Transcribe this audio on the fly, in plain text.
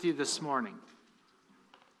you this morning?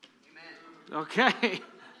 Amen. Okay,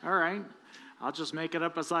 all right. I'll just make it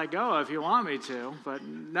up as I go if you want me to. But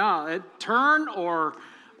no, turn or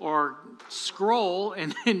scroll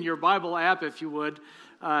in your Bible app, if you would,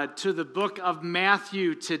 to the book of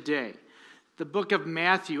Matthew today. The book of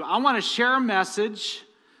Matthew. I want to share a message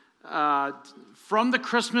from the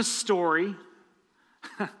Christmas story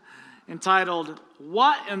entitled,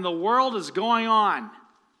 "What in the World is Going On?"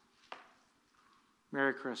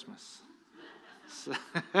 Merry Christmas. So,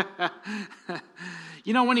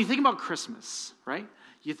 you know, when you think about Christmas, right,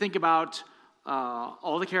 you think about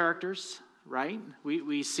all the characters, right?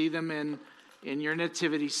 We see them in your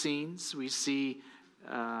nativity scenes. We see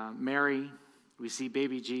Mary. We see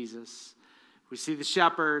baby Jesus. We see the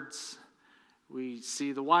shepherds. We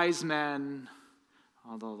see the wise men,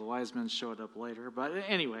 although the wise men showed up later. But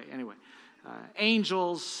anyway,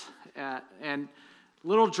 angels and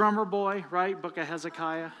little drummer boy, right? Book of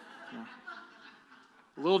Hezekiah. Yeah.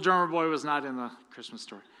 Little drummer boy was not in the Christmas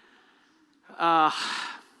story.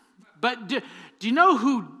 But do you know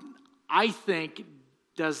who I think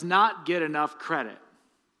does not get enough credit?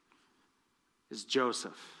 Is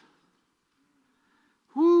Joseph.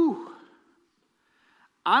 Whoo!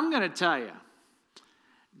 I'm going to tell you,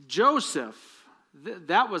 Joseph,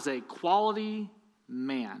 that was a quality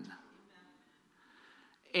man.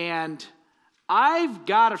 And I've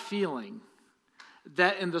got a feeling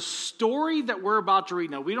that in the story that we're about to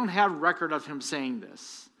read, now we don't have record of him saying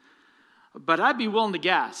this, but I'd be willing to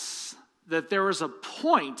guess that there was a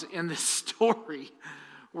point in this story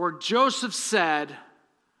where Joseph said,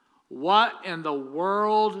 "What in the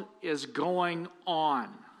world is going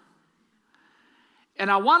on?" And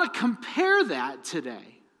I want to compare that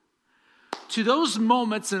today to those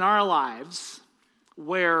moments in our lives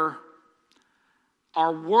where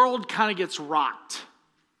our world kind of gets rocked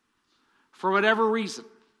for whatever reason.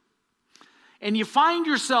 And you find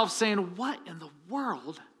yourself saying, "What in the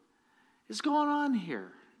world is going on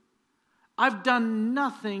here? I've done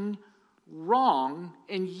nothing wrong,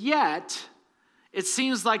 and yet it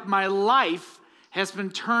seems like my life has been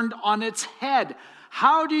turned on its head."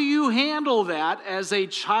 How do you handle that as a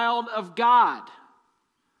child of God?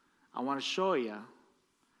 I want to show you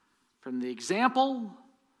from the example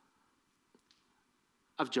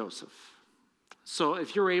of Joseph. So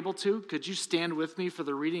if you're able to, could you stand with me for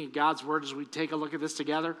the reading of God's word as we take a look at this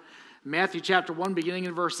together? Matthew chapter 1, beginning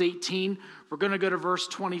in verse 18. We're going to go to verse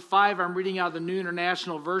 25. I'm reading out of the New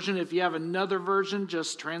International Version. If you have another version,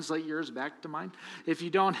 just translate yours back to mine. If you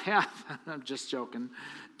don't have, I'm just joking.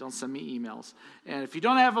 Don't send me emails. And if you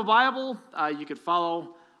don't have a Bible, you could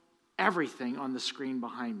follow everything on the screen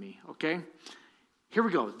behind me, okay? Here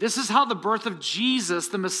we go. This is how the birth of Jesus,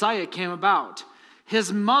 the Messiah, came about.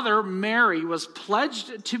 His mother, Mary, was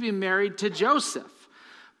pledged to be married to Joseph.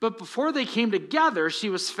 But before they came together, she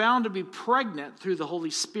was found to be pregnant through the Holy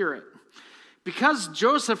Spirit. Because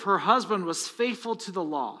Joseph, her husband, was faithful to the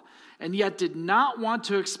law, and yet did not want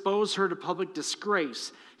to expose her to public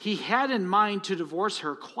disgrace, he had in mind to divorce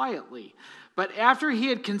her quietly. But after he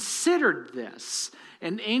had considered this,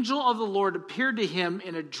 an angel of the Lord appeared to him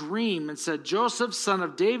in a dream and said, "Joseph, son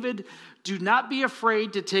of David, do not be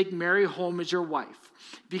afraid to take Mary home as your wife,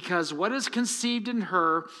 because what is conceived in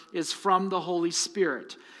her is from the Holy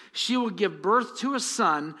Spirit. She will give birth to a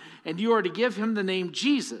son, and you are to give him the name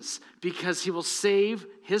Jesus, because he will save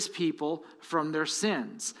his people from their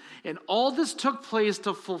sins." And all this took place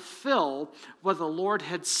to fulfill what the Lord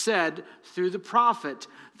had said through the prophet.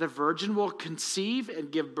 "The virgin will conceive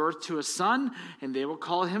and give birth to a son, and they will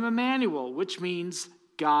call him Emmanuel," which means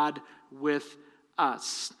God with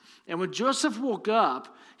us. And when Joseph woke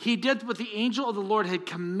up, he did what the angel of the Lord had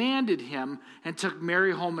commanded him and took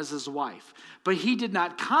Mary home as his wife. But he did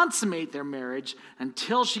not consummate their marriage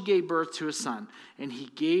until she gave birth to a son, and he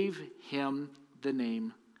gave him the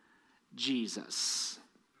name Jesus.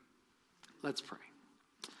 Let's pray.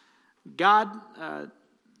 God,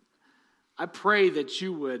 I pray that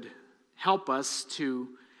you would help us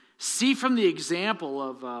to see from the example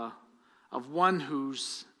of one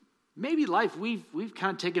whose maybe life we've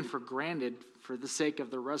kind of taken for granted for the sake of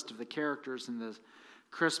the rest of the characters in the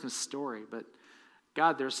Christmas story. But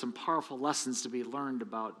God, there's some powerful lessons to be learned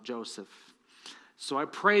about Joseph. So I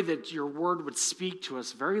pray that your word would speak to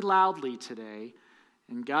us very loudly today.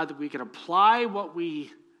 And God, that we could apply what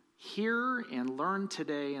we hear and learn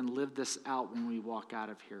today and live this out when we walk out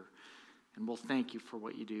of here. And we'll thank you for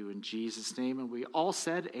what you do in Jesus' name. And we all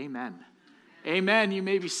said amen. Amen. You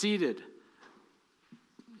may be seated.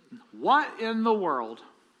 What in the world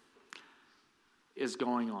is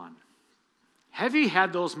going on? Have you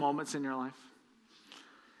had those moments in your life?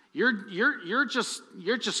 You're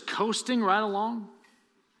just coasting right along.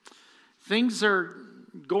 Things are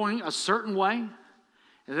going a certain way,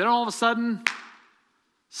 and then all of a sudden,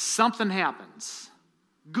 something happens.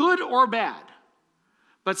 Good or bad.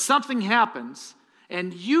 But something happens,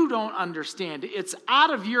 and you don't understand. It's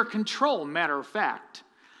out of your control, matter of fact.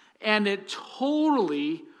 And it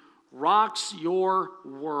totally rocks your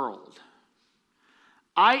world.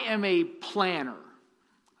 I am a planner.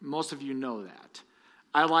 Most of you know that.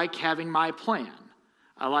 I like having my plan.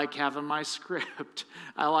 I like having my script.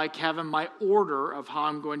 I like having my order of how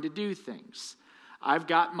I'm going to do things.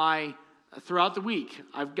 Throughout the week,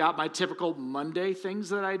 I've got my typical Monday things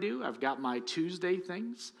that I do. I've got my Tuesday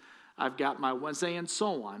things. I've got my Wednesday and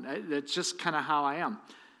so on. That's just kind of how I am.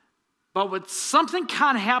 But when something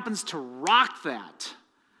kind of happens to rock that,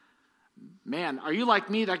 man, are you like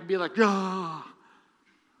me that could be like, oh,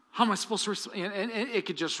 how am I supposed to respond? And it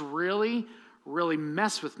could just really, really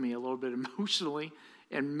mess with me a little bit emotionally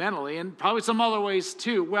and mentally, and probably some other ways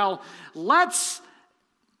too. Well, let's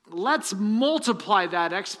multiply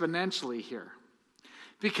that exponentially here.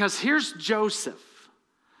 Because here's Joseph,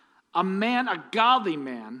 a godly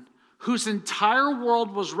man, whose entire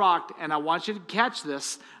world was rocked, and I want you to catch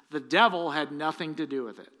this, the devil had nothing to do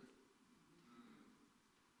with it.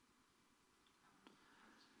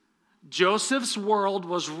 Joseph's world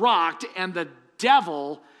was rocked, and the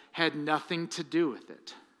devil had nothing to do with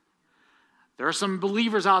it. There are some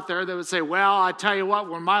believers out there that would say, well, I tell you what,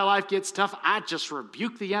 when my life gets tough, I just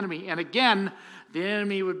rebuke the enemy. And again, the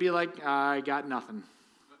enemy would be like, I got nothing.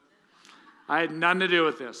 I had nothing to do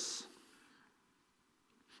with this.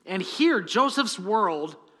 And here, Joseph's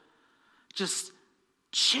world just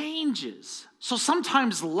changes. So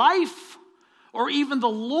sometimes life or even the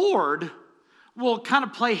Lord will kind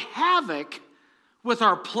of play havoc with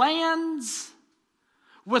our plans,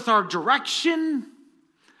 with our direction,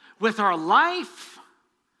 with our life.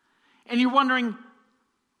 And you're wondering,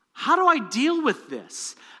 how do I deal with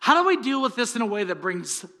this? How do I deal with this in a way that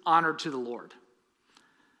brings honor to the Lord?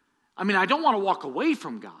 I mean, I don't want to walk away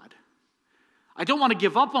from God. I don't want to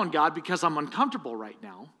give up on God because I'm uncomfortable right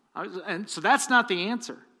now. And so that's not the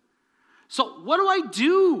answer. So what do I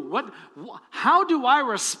do? How do I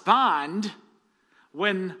respond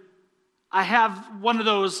when I have one of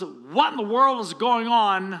those what in the world is going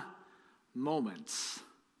on moments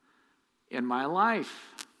in my life?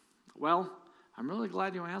 Well, I'm really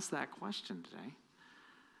glad you asked that question today.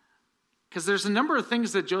 Because there's a number of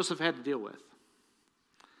things that Joseph had to deal with.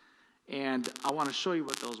 And I want to show you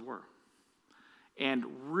what those were. And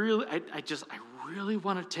really, I really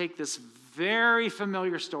want to take this very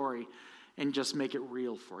familiar story and just make it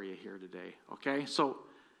real for you here today. Okay? So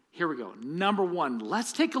here we go. Number one,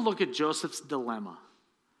 let's take a look at Joseph's dilemma.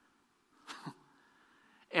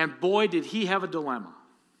 And boy, did he have a dilemma.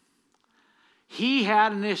 He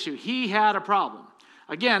had an issue. He had a problem.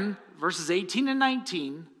 Again, verses 18 and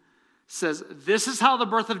 19 says, this is how the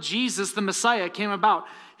birth of Jesus, the Messiah, came about.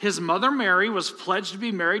 His mother Mary was pledged to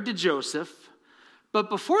be married to Joseph, but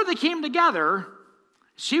before they came together,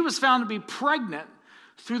 she was found to be pregnant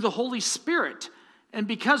through the Holy Spirit. And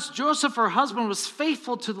because Joseph, her husband, was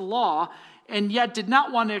faithful to the law and yet did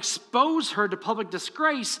not want to expose her to public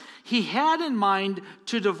disgrace, he had in mind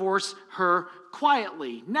to divorce her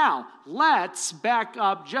quietly. Now, let's back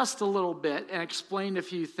up just a little bit and explain a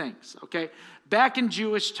few things, okay? Back in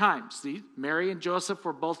Jewish times, Mary and Joseph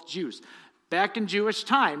were both Jews. Back in Jewish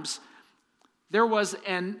times, there was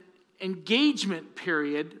an engagement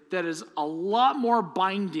period that is a lot more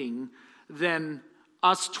binding than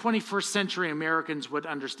us 21st century Americans would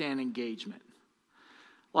understand engagement.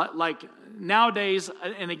 Like nowadays,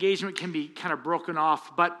 an engagement can be kind of broken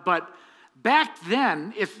off, but back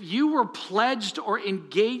then, if you were pledged or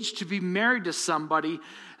engaged to be married to somebody,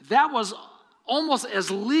 that was almost as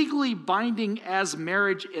legally binding as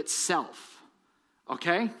marriage itself.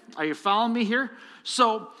 Okay? Are you following me here?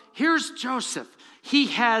 So here's Joseph. He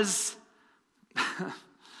has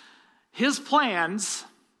his plans.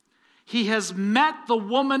 He has met the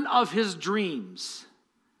woman of his dreams,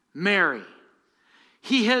 Mary.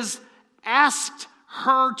 He has asked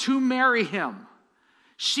her to marry him.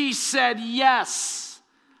 She said yes.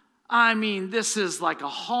 I mean, this is like a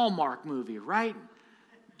Hallmark movie, right?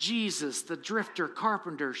 Jesus, the drifter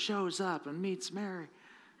carpenter, shows up and meets Mary.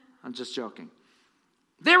 I'm just joking.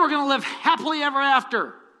 They were going to live happily ever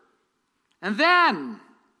after. And then,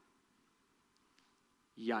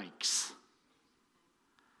 yikes.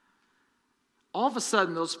 All of a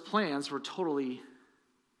sudden, those plans were totally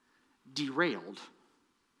derailed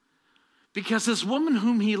because this woman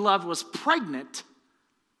whom he loved was pregnant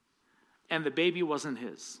and the baby wasn't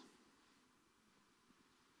his.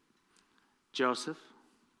 Joseph,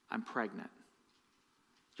 I'm pregnant.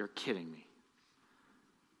 You're kidding me.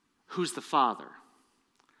 Who's the father?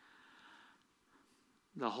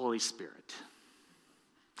 The Holy Spirit.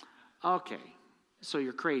 Okay, so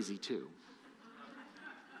you're crazy too.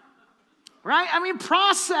 Right? I mean,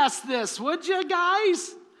 process this, would you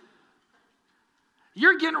guys?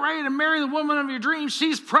 You're getting ready to marry the woman of your dreams.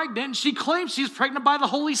 She's pregnant, and she claims she's pregnant by the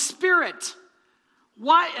Holy Spirit.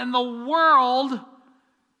 What in the world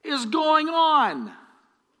is going on?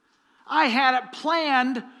 I had it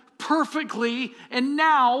planned perfectly, and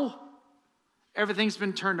now everything's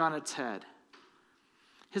been turned on its head.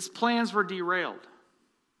 His plans were derailed.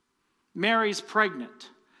 Mary's pregnant.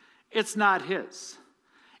 It's not his.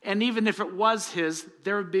 And even if it was his,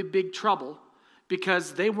 there would be big trouble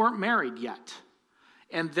because they weren't married yet.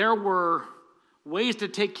 And there were ways to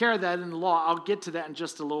take care of that in the law. I'll get to that in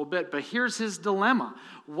just a little bit. But here's his dilemma.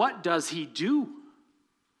 What does he do?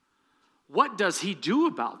 What does he do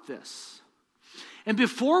about this? And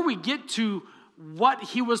before we get to what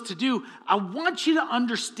he was to do, I want you to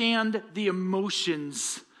understand the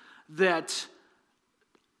emotions that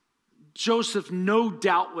Joseph no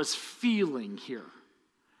doubt was feeling here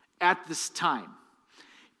at this time.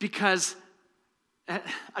 Because,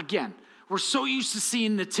 again, we're so used to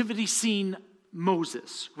seeing nativity scene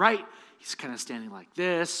Moses, right? He's kind of standing like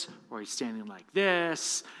this, or he's standing like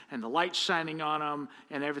this, and the light's shining on him,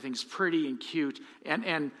 and everything's pretty and cute.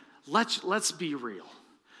 And let's be real.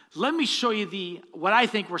 Let me show you what I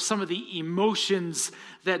think were some of the emotions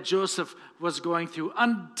that Joseph was going through.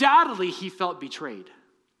 Undoubtedly, he felt betrayed.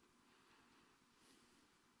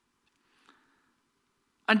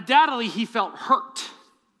 Undoubtedly, he felt hurt.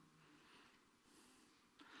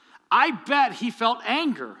 I bet he felt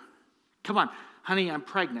anger. Come on, honey, I'm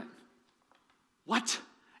pregnant. What?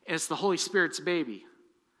 And it's the Holy Spirit's baby.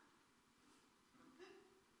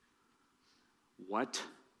 What?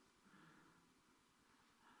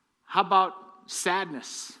 How about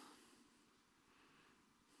sadness?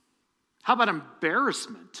 How about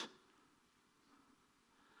embarrassment?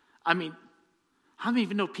 I mean, how many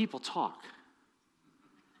even know people talk?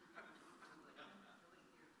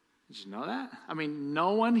 Did you know that? I mean,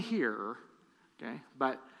 no one here, okay,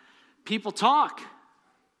 but people talk.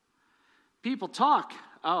 People talk.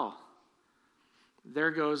 Oh,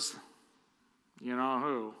 there goes, you know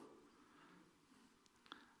who?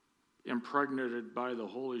 Impregnated by the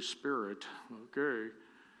Holy Spirit. Okay.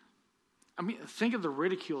 I mean, think of the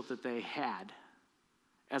ridicule that they had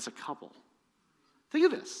as a couple. Think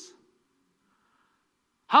of this.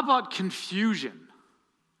 How about confusion?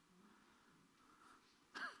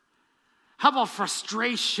 How about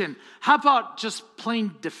frustration? How about just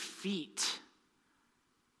plain defeat?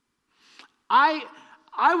 I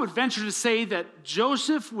would venture to say that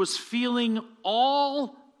Joseph was feeling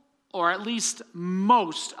all, or at least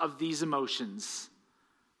most, of these emotions.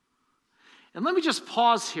 And let me just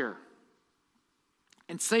pause here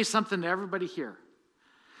and say something to everybody here.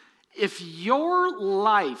 If your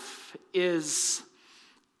life is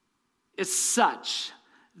such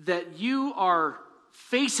that you are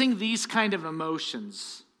facing these kind of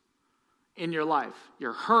emotions in your life,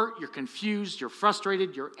 you're hurt, you're confused, you're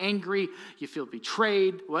frustrated, you're angry, you feel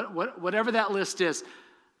betrayed, whatever that list is,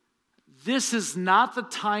 this is not the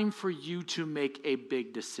time for you to make a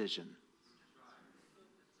big decision.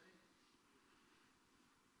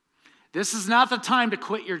 This is not the time to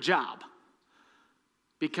quit your job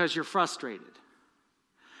because you're frustrated.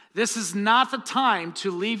 This is not the time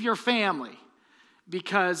to leave your family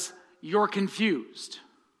because you're confused.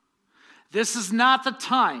 This is not the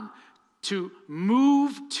time to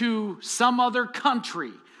move to some other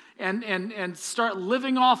country and start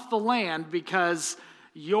living off the land because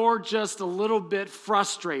you're just a little bit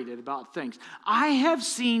frustrated about things. I have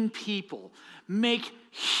seen people make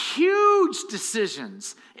huge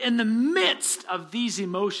decisions in the midst of these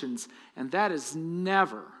emotions, and that is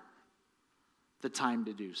never the time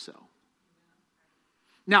to do so.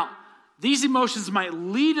 Now, these emotions might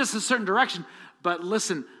lead us a certain direction, but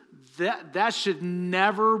listen, that should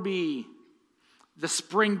never be the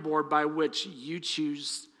springboard by which you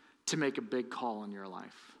choose to make a big call in your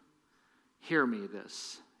life. Hear me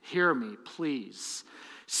this. Hear me, please.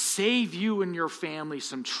 Save you and your family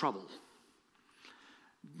some trouble.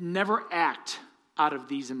 Never act out of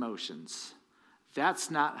these emotions. That's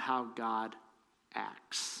not how God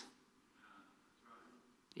acts.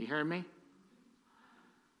 You hear me?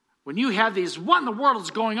 When you have these what in the world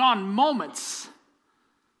is going on moments,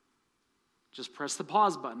 just press the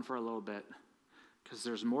pause button for a little bit, because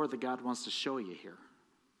there's more that God wants to show you here.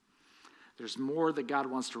 There's more that God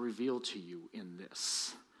wants to reveal to you in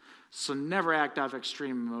this. So never act out of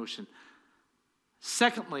extreme emotion.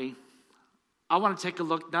 Secondly, I want to take a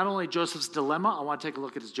look not only at Joseph's dilemma, I want to take a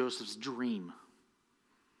look at Joseph's dream.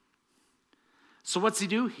 So what's he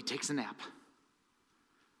do? He takes a nap.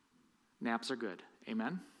 Naps are good.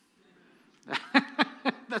 Amen?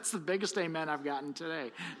 That's the biggest amen I've gotten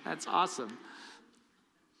today. That's awesome.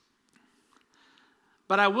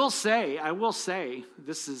 But I will say,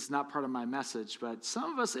 this is not part of my message, but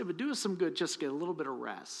some of us, it would do us some good just to get a little bit of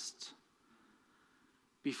rest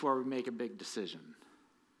before we make a big decision.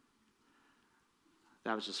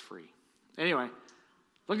 That was just free. Anyway,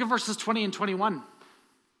 look at verses 20 and 21.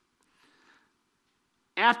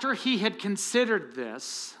 After he had considered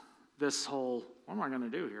this whole, what am I going to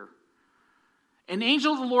do here? An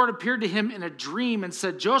angel of the Lord appeared to him in a dream and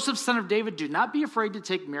said, Joseph, son of David, do not be afraid to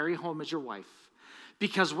take Mary home as your wife,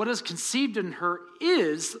 because what is conceived in her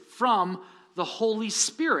is from the Holy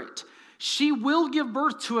Spirit. She will give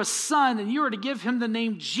birth to a son, and you are to give him the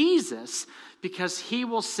name Jesus, because he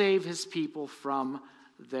will save his people from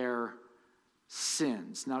their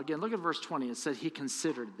sins. Now again, look at verse 20. It said he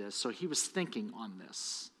considered this, so he was thinking on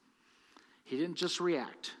this. He didn't just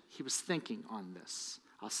react. He was thinking on this.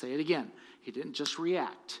 I'll say it again. He didn't just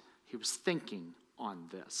react. He was thinking on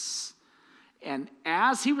this. And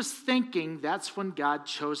as he was thinking, that's when God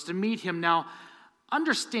chose to meet him. Now,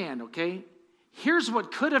 understand, okay? Here's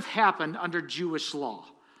what could have happened under Jewish law,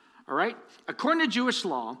 all right? According to Jewish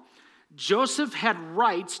law, Joseph had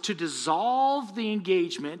rights to dissolve the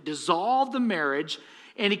engagement, dissolve the marriage,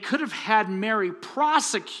 and he could have had Mary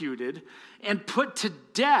prosecuted and put to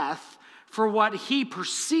death for what he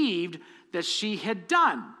perceived that she had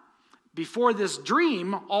done. Before this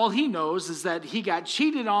dream, all he knows is that he got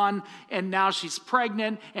cheated on, and now she's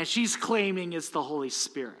pregnant, and she's claiming it's the Holy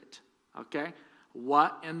Spirit. Okay?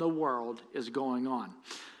 What in the world is going on?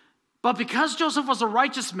 But because Joseph was a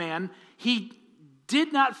righteous man, he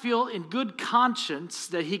did not feel in good conscience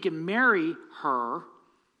that he could marry her,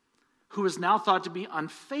 who is now thought to be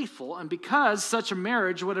unfaithful, and because such a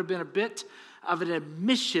marriage would have been a bit of an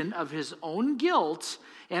admission of his own guilt,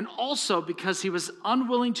 and also because he was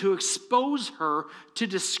unwilling to expose her to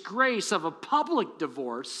disgrace of a public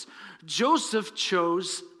divorce, Joseph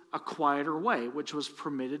chose a quieter way, which was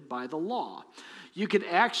permitted by the law.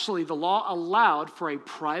 The law allowed for a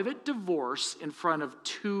private divorce in front of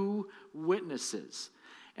two witnesses.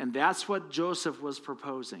 And that's what Joseph was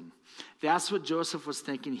proposing. That's what Joseph was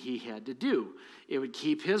thinking he had to do. It would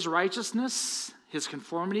keep his righteousness, his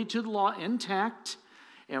conformity to the law intact,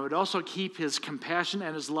 and it would also keep his compassion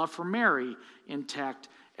and his love for Mary intact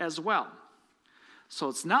as well. So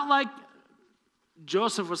it's not like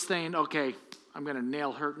Joseph was saying, okay, I'm going to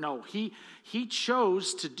nail her. No, he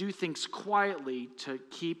chose to do things quietly to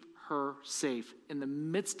keep her safe in the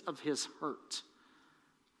midst of his hurt.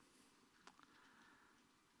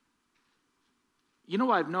 You know,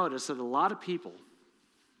 I've noticed that a lot of people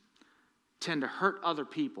tend to hurt other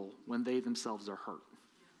people when they themselves are hurt.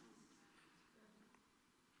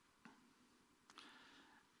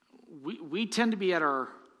 We tend to be at our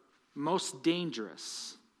most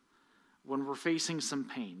dangerous when we're facing some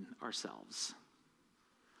pain ourselves.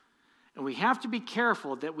 And we have to be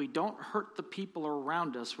careful that we don't hurt the people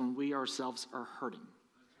around us when we ourselves are hurting.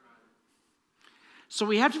 So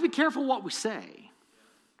we have to be careful what we say.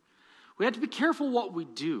 We have to be careful what we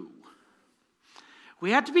do.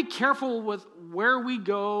 We have to be careful with where we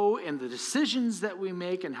go and the decisions that we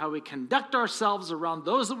make and how we conduct ourselves around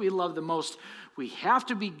those that we love the most. We have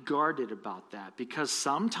to be guarded about that, because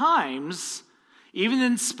sometimes, even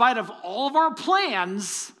in spite of all of our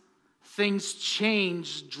plans, things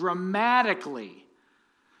change dramatically.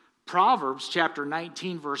 Proverbs chapter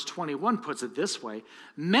 19, verse 21 puts it this way: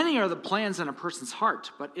 many are the plans in a person's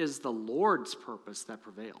heart, but it is the Lord's purpose that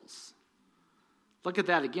prevails. Look at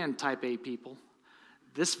that again, type A people.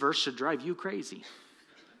 This verse should drive you crazy.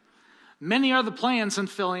 Many are the plans in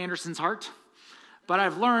Phil Anderson's heart, but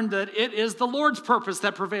I've learned that it is the Lord's purpose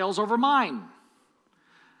that prevails over mine.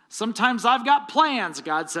 Sometimes I've got plans.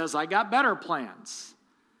 God says I got better plans.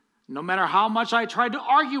 No matter how much I tried to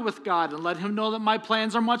argue with God and let him know that my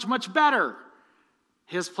plans are much, much better,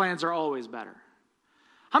 his plans are always better.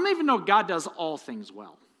 How many of you know God does all things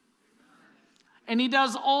well? And he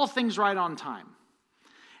does all things right on time.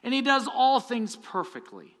 And he does all things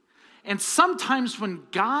perfectly. And sometimes when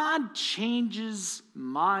God changes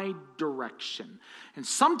my direction, and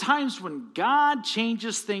sometimes when God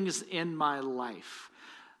changes things in my life,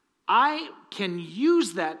 I can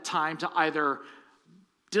use that time to either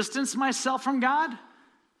distance myself from God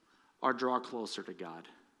or draw closer to God.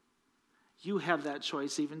 You have that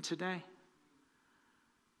choice even today.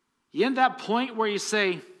 You at that point where you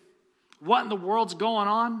say, what in the world's going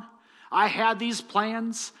on? I had these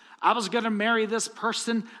plans. I was going to marry this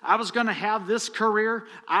person. I was going to have this career.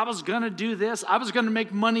 I was going to do this. I was going to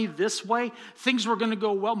make money this way. Things were going to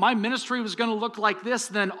go well. My ministry was going to look like this.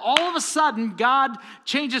 Then all of a sudden, God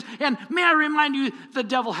changes. And may I remind you, the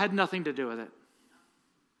devil had nothing to do with it.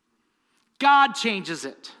 God changes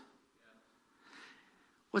it.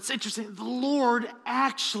 What's interesting, the Lord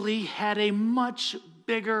actually had a much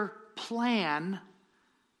bigger plan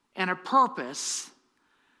and a purpose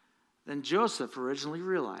than Joseph originally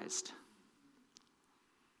realized.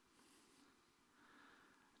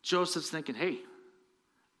 Joseph's thinking, hey,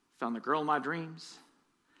 found the girl of my dreams.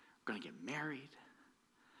 We're going to get married.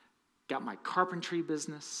 Got my carpentry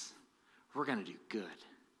business. We're going to do good.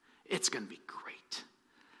 It's going to be great.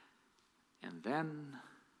 And then,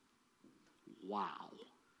 wow,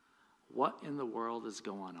 what in the world is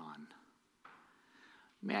going on?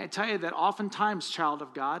 May I tell you that oftentimes, child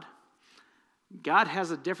of God, God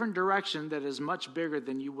has a different direction that is much bigger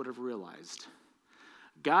than you would have realized.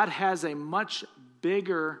 God has a much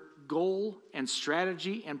bigger goal and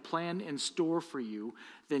strategy and plan in store for you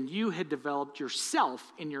than you had developed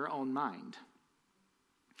yourself in your own mind.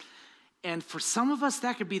 And for some of us,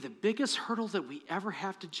 that could be the biggest hurdle that we ever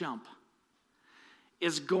have to jump,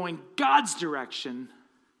 is going God's direction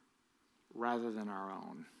rather than our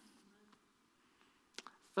own.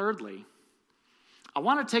 Thirdly, I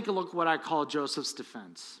want to take a look at what I call Joseph's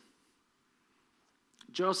defense.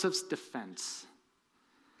 Joseph's defense.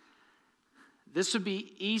 This would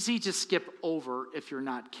be easy to skip over if you're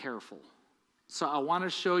not careful. So I want to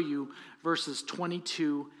show you verses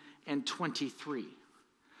 22 and 23.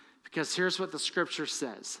 Because here's what the scripture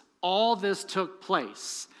says. All this took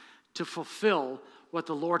place to fulfill what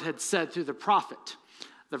the Lord had said through the prophet.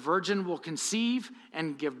 The virgin will conceive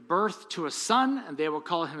and give birth to a son, and they will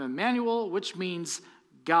call him Emmanuel, which means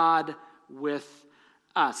God with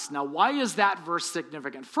us. Now, why is that verse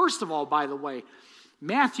significant? First of all, by the way,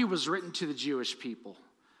 Matthew was written to the Jewish people.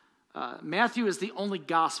 Matthew is the only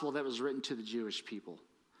gospel that was written to the Jewish people.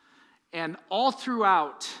 And all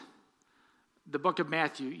throughout the book of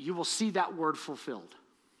Matthew, you will see that word fulfilled.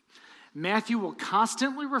 Matthew will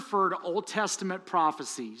constantly refer to Old Testament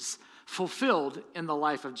prophecies fulfilled in the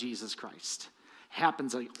life of Jesus Christ.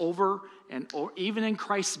 Happens over and over, even in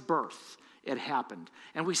Christ's birth, it happened.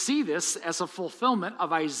 And we see this as a fulfillment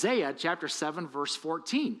of Isaiah chapter 7, verse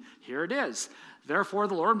 14. Here it is. Therefore,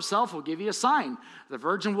 the Lord himself will give you a sign. The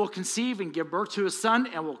virgin will conceive and give birth to a son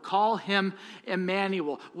and will call him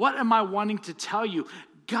Emmanuel. What am I wanting to tell you?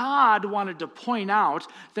 God wanted to point out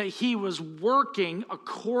that he was working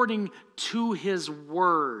according to his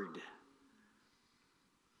word.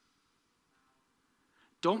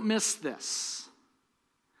 Don't miss this.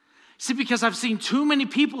 See, because I've seen too many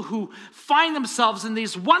people who find themselves in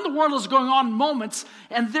these when the world is going on moments,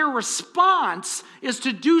 and their response is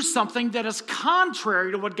to do something that is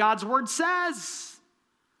contrary to what God's word says.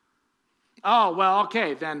 Oh, well,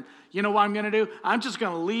 okay, then you know what I'm going to do? I'm just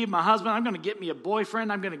going to leave my husband. I'm going to get me a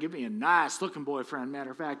boyfriend. I'm going to get me a nice-looking boyfriend, matter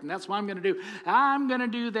of fact, and that's what I'm going to do. I'm going to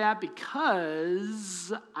do that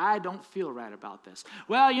because I don't feel right about this.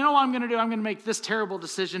 Well, you know what I'm going to do? I'm going to make this terrible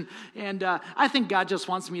decision, and I think God just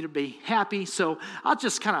wants me to be happy, so I'll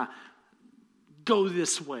just kind of go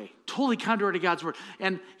this way, totally contrary to God's word.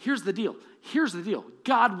 And here's the deal.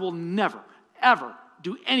 God will never, ever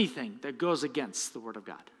do anything that goes against the word of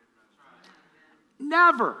God.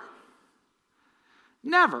 Never.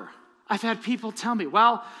 I've had people tell me,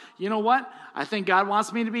 well, you know what? I think God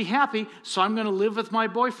wants me to be happy, so I'm going to live with my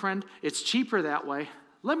boyfriend. It's cheaper that way.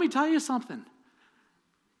 Let me tell you something.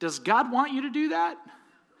 Does God want you to do that?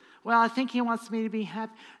 Well, I think he wants me to be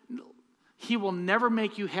happy. He will never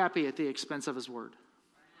make you happy at the expense of his word.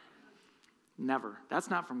 Never. That's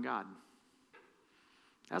not from God.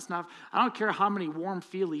 I don't care how many warm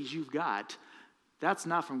feelies you've got. That's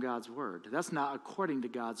not from God's word. That's not according to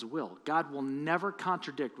God's will. God will never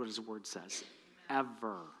contradict what his word says.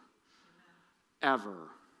 Ever.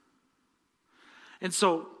 And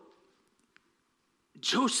so,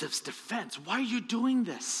 Joseph's defense, why are you doing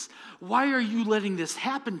this? Why are you letting this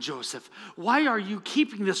happen, Joseph? Why are you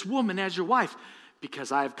keeping this woman as your wife?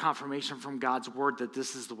 Because I have confirmation from God's word that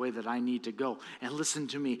this is the way that I need to go. And listen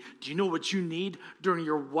to me. Do you know what you need during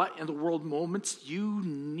your what in the world moments? You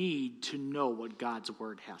need to know what God's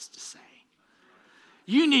word has to say.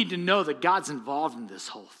 You need to know that God's involved in this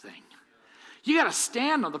whole thing. You got to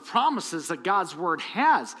stand on the promises that God's word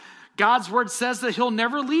has. God's word says that he'll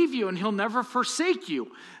never leave you and he'll never forsake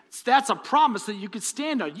you. That's a promise that you can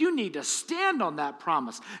stand on. You need to stand on that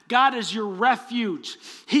promise. God is your refuge.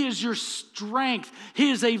 He is your strength.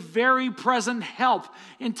 He is a very present help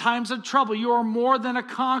in times of trouble. You are more than a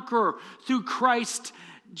conqueror through Christ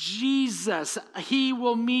Jesus. He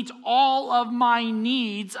will meet all of my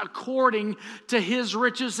needs according to his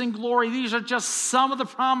riches and glory. These are just some of the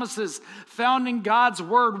promises found in God's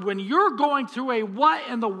word. When you're going through a what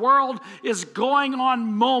in the world is going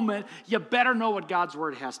on moment, you better know what God's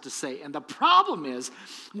word has to say. And the problem is,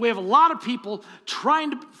 we have a lot of people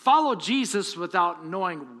trying to follow Jesus without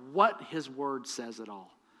knowing what his word says at all.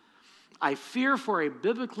 I fear for a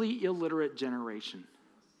biblically illiterate generation.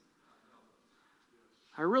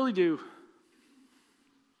 I really do.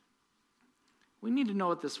 We need to know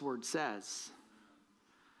what this word says.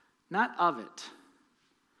 Not of it.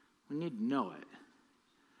 We need to know it.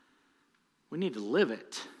 We need to live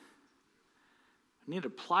it. We need to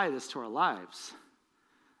apply this to our lives.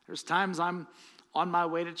 There's times I'm on my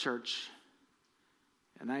way to church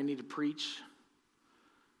and I need to preach.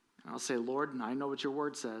 And I'll say, Lord, I know what your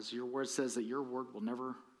word says. Your word says that your word will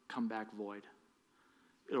never come back void.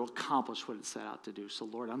 It'll accomplish what it set out to do. So,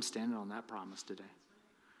 Lord, I'm standing on that promise today.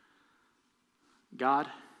 God,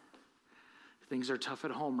 things are tough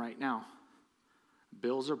at home right now.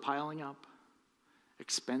 Bills are piling up.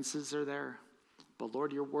 Expenses are there. But,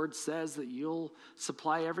 Lord, your word says that you'll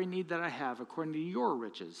supply every need that I have according to your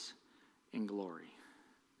riches in glory.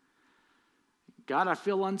 God, I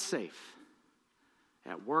feel unsafe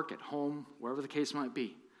at work, at home, wherever the case might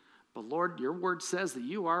be. But, Lord, your word says that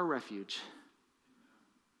you are a refuge.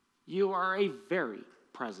 You are a very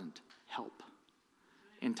present help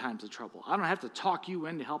in times of trouble. I don't have to talk you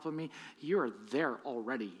into helping me. You're there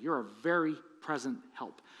already. You're a very present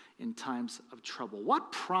help in times of trouble.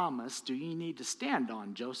 What promise do you need to stand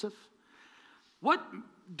on, Joseph? What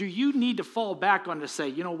do you need to fall back on to say,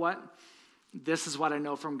 you know what? This is what I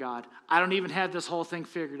know from God. I don't even have this whole thing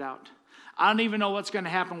figured out. I don't even know what's going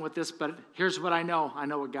to happen with this, but here's what I know. I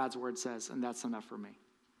know what God's word says, and that's enough for me.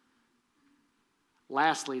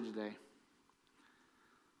 Lastly today,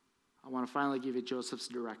 I want to finally give you Joseph's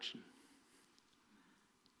direction.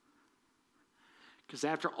 Because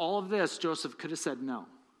after all of this, Joseph could have said no.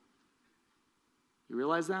 You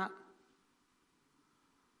realize that?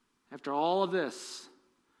 After all of this,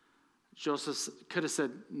 Joseph could have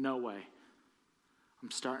said, no way. I'm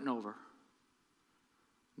starting over.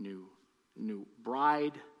 New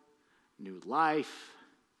bride, new life.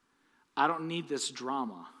 I don't need this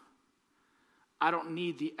drama. I don't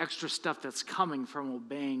need the extra stuff that's coming from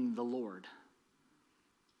obeying the Lord.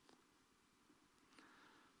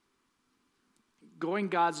 Going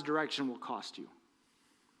God's direction will cost you.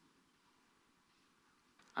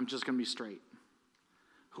 I'm just going to be straight.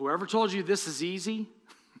 Whoever told you this is easy,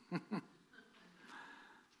 can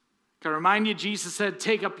I remind you, Jesus said,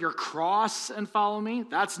 take up your cross and follow me?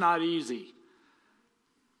 That's not easy.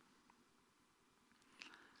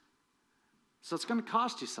 So it's going to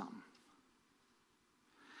cost you something.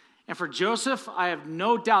 And for Joseph, I have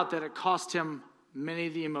no doubt that it cost him many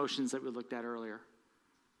of the emotions that we looked at earlier.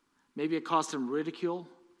 Maybe it cost him ridicule,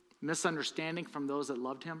 misunderstanding from those that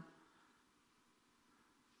loved him,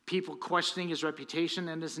 people questioning his reputation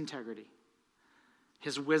and his integrity,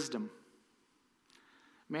 his wisdom.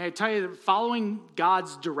 May I tell you that following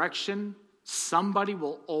God's direction, somebody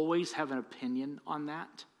will always have an opinion on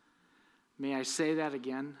that. May I say that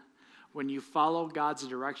again? When you follow God's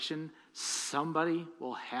direction, somebody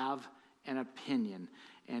will have an opinion.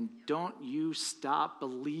 And don't you stop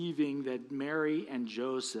believing that Mary and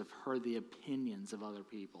Joseph heard the opinions of other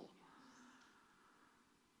people.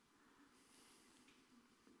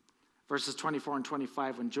 Verses 24 and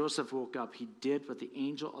 25, when Joseph woke up, he did what the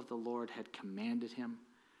angel of the Lord had commanded him,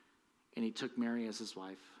 and he took Mary as his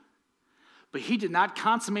wife. But he did not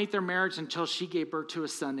consummate their marriage until she gave birth to a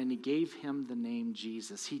son, and he gave him the name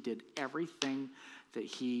Jesus. He did everything that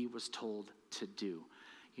he was told to do.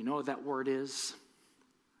 You know what that word is?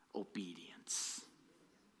 Obedience.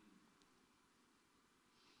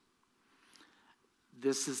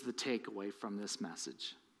 This is the takeaway from this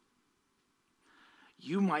message.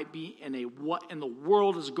 You might be in a what in the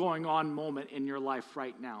world is going on moment in your life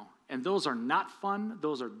right now. And those are not fun.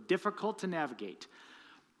 Those are difficult to navigate.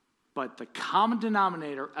 But the common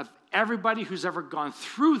denominator of everybody who's ever gone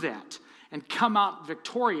through that and come out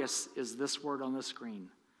victorious is this word on the screen: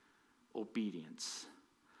 obedience.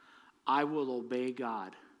 I will obey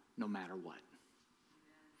God no matter what.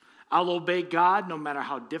 I'll obey God no matter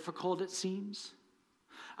how difficult it seems.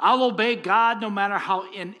 I'll obey God no matter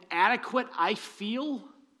how inadequate I feel.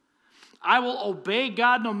 I will obey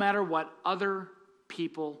God no matter what other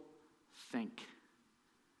people think.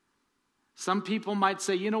 Some people might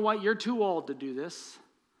say, you know what, you're too old to do this.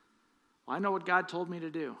 Well, I know what God told me to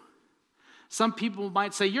do. Some people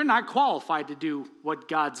might say, you're not qualified to do what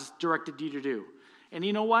God's directed you to do. And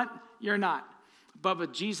you know what? You're not. But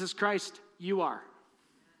with Jesus Christ, you are.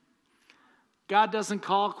 God doesn't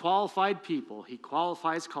call qualified people. He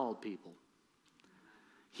qualifies called people.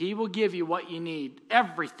 He will give you what you need,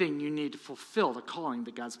 everything you need to fulfill the calling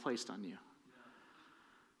that God's placed on you.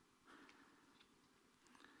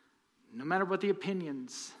 No matter what the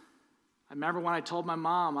opinions. I remember when I told my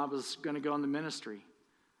mom I was going to go in the ministry.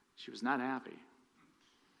 She was not happy.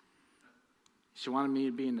 She wanted me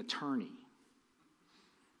to be an attorney.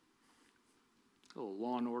 Oh,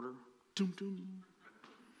 Law and Order. Doom, doom.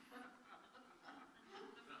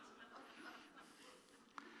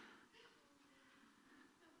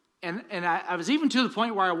 And I was even to the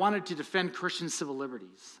point where I wanted to defend Christian civil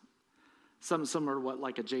liberties. Something similar to what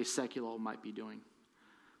like a Jay Sekulow might be doing.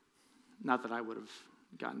 Not that I would have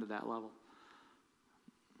gotten to that level.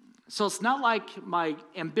 So it's not like my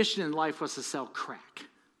ambition in life was to sell crack.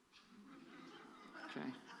 Okay?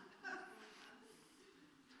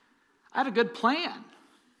 I had a good plan.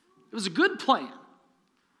 It was a good plan.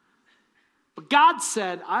 But God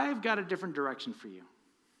said, I've got a different direction for you.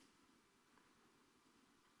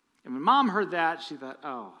 And when Mom heard that, she thought,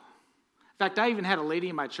 oh. In fact, I even had a lady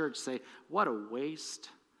in my church say, what a waste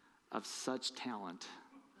of such talent.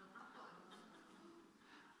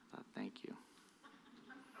 I thought, thank you.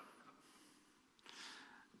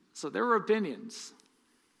 So there were opinions,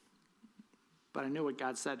 but I knew what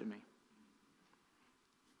God said to me.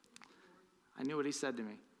 I knew what he said to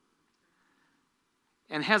me.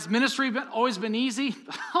 And has ministry always been easy?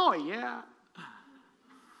 Oh, yeah.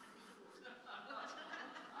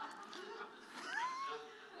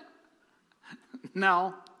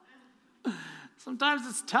 No. Sometimes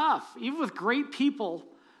it's tough. Even with great people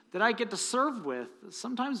that I get to serve with,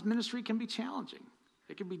 sometimes ministry can be challenging.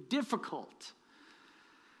 It can be difficult.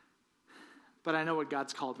 But I know what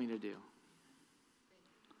God's called me to do.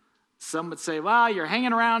 Some would say, well, you're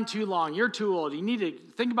hanging around too long. You're too old. You need to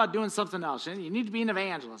think about doing something else. You need to be an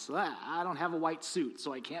evangelist. Well, I don't have a white suit,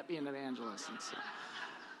 so I can't be an evangelist. And so.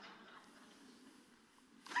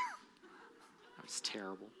 That was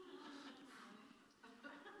terrible.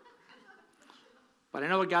 But I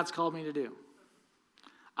know what God's called me to do.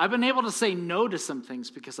 I've been able to say no to some things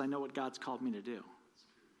because I know what God's called me to do.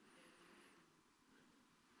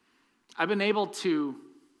 I've been able to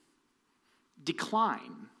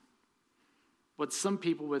decline what some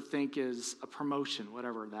people would think is a promotion,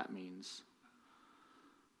 whatever that means,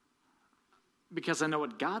 because I know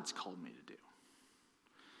what God's called me to do.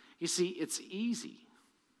 You see, it's easy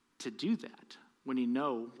to do that when you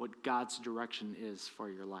know what God's direction is for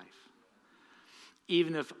your life,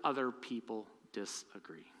 even if other people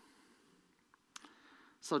disagree.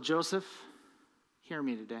 So, Joseph, hear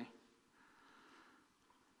me today.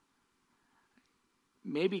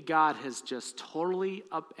 Maybe God has just totally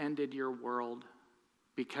upended your world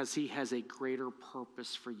because he has a greater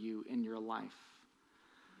purpose for you in your life.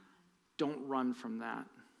 Don't run from that.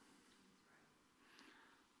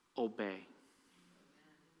 Obey.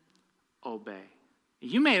 Obey.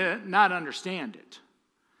 You may not understand it.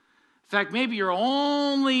 In fact, maybe your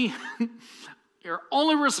only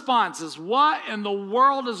response is, what in the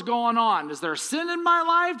world is going on? Is there sin in my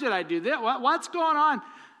life? Did I do that? What's going on?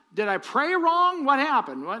 Did I pray wrong? What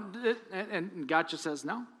happened? And God just says,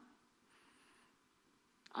 no.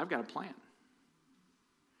 I've got a plan.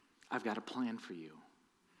 I've got a plan for you.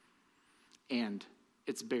 And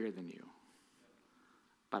it's bigger than you.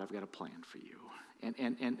 But I've got a plan for you.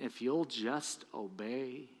 And if you'll just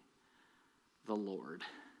obey the Lord.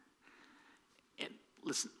 And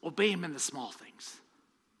listen, obey him in the small things.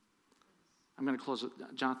 I'm going to close with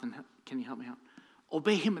Jonathan. Can you help me out?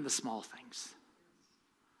 Obey him in the small things.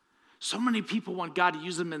 So many people want God to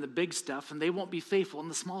use them in the big stuff, and they won't be faithful in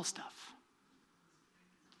the small stuff.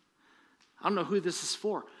 I don't know who this is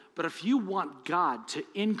for, but if you want God to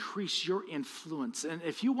increase your influence, and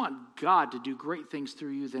if you want God to do great things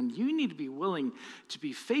through you, then you need to be willing to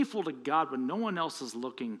be faithful to God when no one else is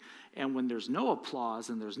looking, and when there's no applause,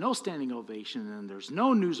 and there's no standing ovation, and there's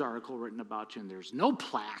no news article written about you, and there's no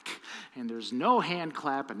plaque, and there's no hand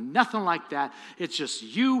clap, and nothing like that. It's just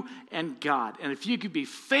you and God. And if you could be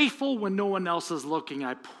faithful when no one else is looking,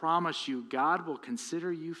 I promise you, God will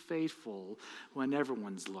consider you faithful when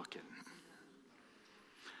everyone's looking.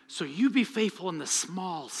 So you be faithful in the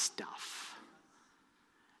small stuff,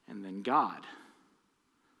 and then God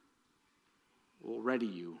will ready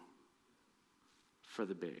you for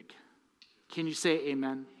the big. Can you say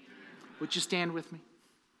amen? Would you stand with me?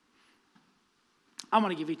 I'm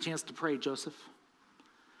going to give you a chance to pray, Joseph.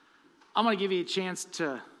 I'm going to give you a chance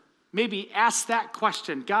to maybe ask that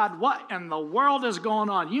question. God, what in the world is going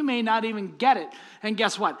on? You may not even get it. And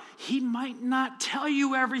guess what? He might not tell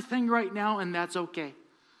you everything right now, and that's okay.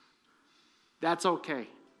 That's okay.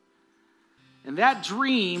 And that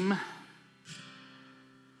dream,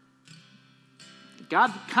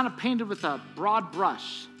 God kind of painted with a broad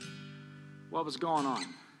brush what was going on.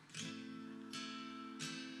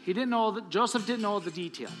 Joseph didn't know the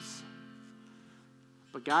details,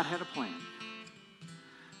 but God had a plan.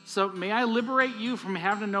 So may I liberate you from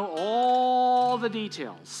having to know all the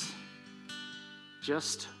details.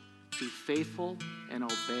 Just be faithful and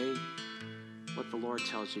obey what the Lord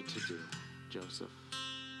tells you to do, Joseph.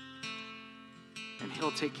 And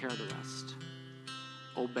he'll take care of the rest.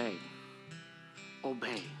 Obey.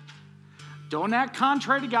 Obey. Don't act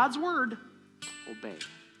contrary to God's word. Obey.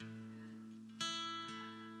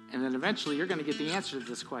 And then eventually you're going to get the answer to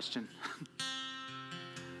this question.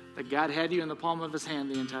 That God had you in the palm of his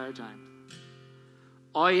hand the entire time.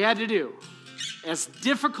 All you had to do, as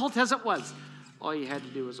difficult as it was, all you had to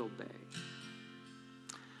do was obey.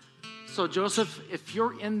 So Joseph, if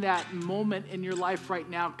you're in that moment in your life right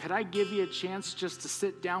now, could I give you a chance just to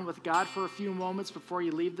sit down with God for a few moments before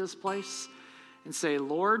you leave this place and say,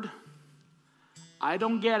 Lord, I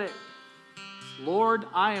don't get it. Lord,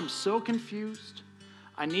 I am so confused.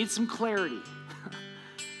 I need some clarity.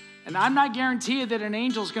 And I'm not guaranteeing that an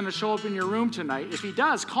angel's going to show up in your room tonight. If he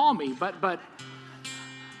does, call me. But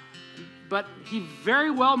he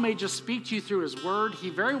very well may just speak to you through his word.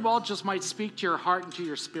 He very well just might speak to your heart and to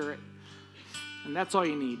your spirit. And that's all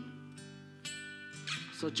you need.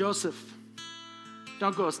 So Joseph,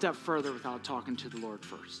 don't go a step further without talking to the Lord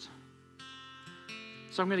first.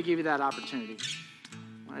 So I'm going to give you that opportunity.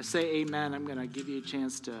 When I say amen, I'm going to give you a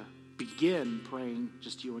chance to begin praying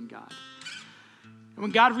just you and God. And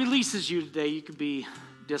when God releases you today, you could be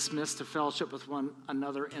dismissed to fellowship with one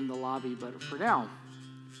another in the lobby. But for now,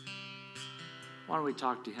 why don't we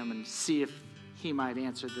talk to him and see if he might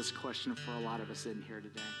answer this question for a lot of us in here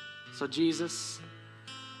today. So Jesus,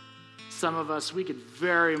 some of us, we could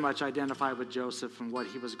very much identify with Joseph and what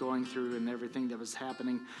he was going through and everything that was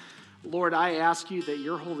happening. Lord, I ask you that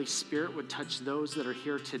your Holy Spirit would touch those that are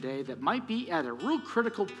here today that might be at a real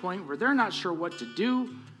critical point where they're not sure what to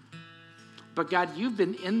do. But God, you've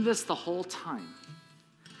been in this the whole time.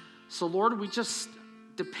 So Lord, we just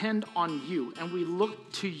depend on you and we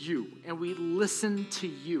look to you and we listen to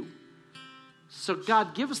you. So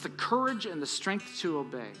God, give us the courage and the strength to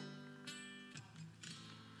obey.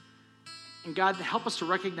 And God, help us to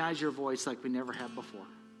recognize your voice like we never have before.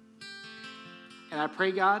 And I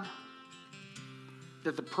pray, God,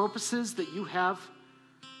 that the purposes that you have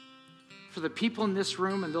for the people in this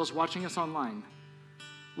room and those watching us online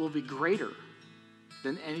will be greater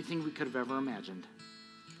than anything we could have ever imagined.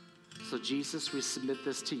 So Jesus, we submit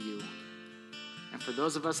this to you. And for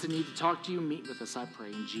those of us that need to talk to you, meet with us, I pray,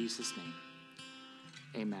 in Jesus' name.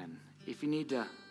 Amen. If you need to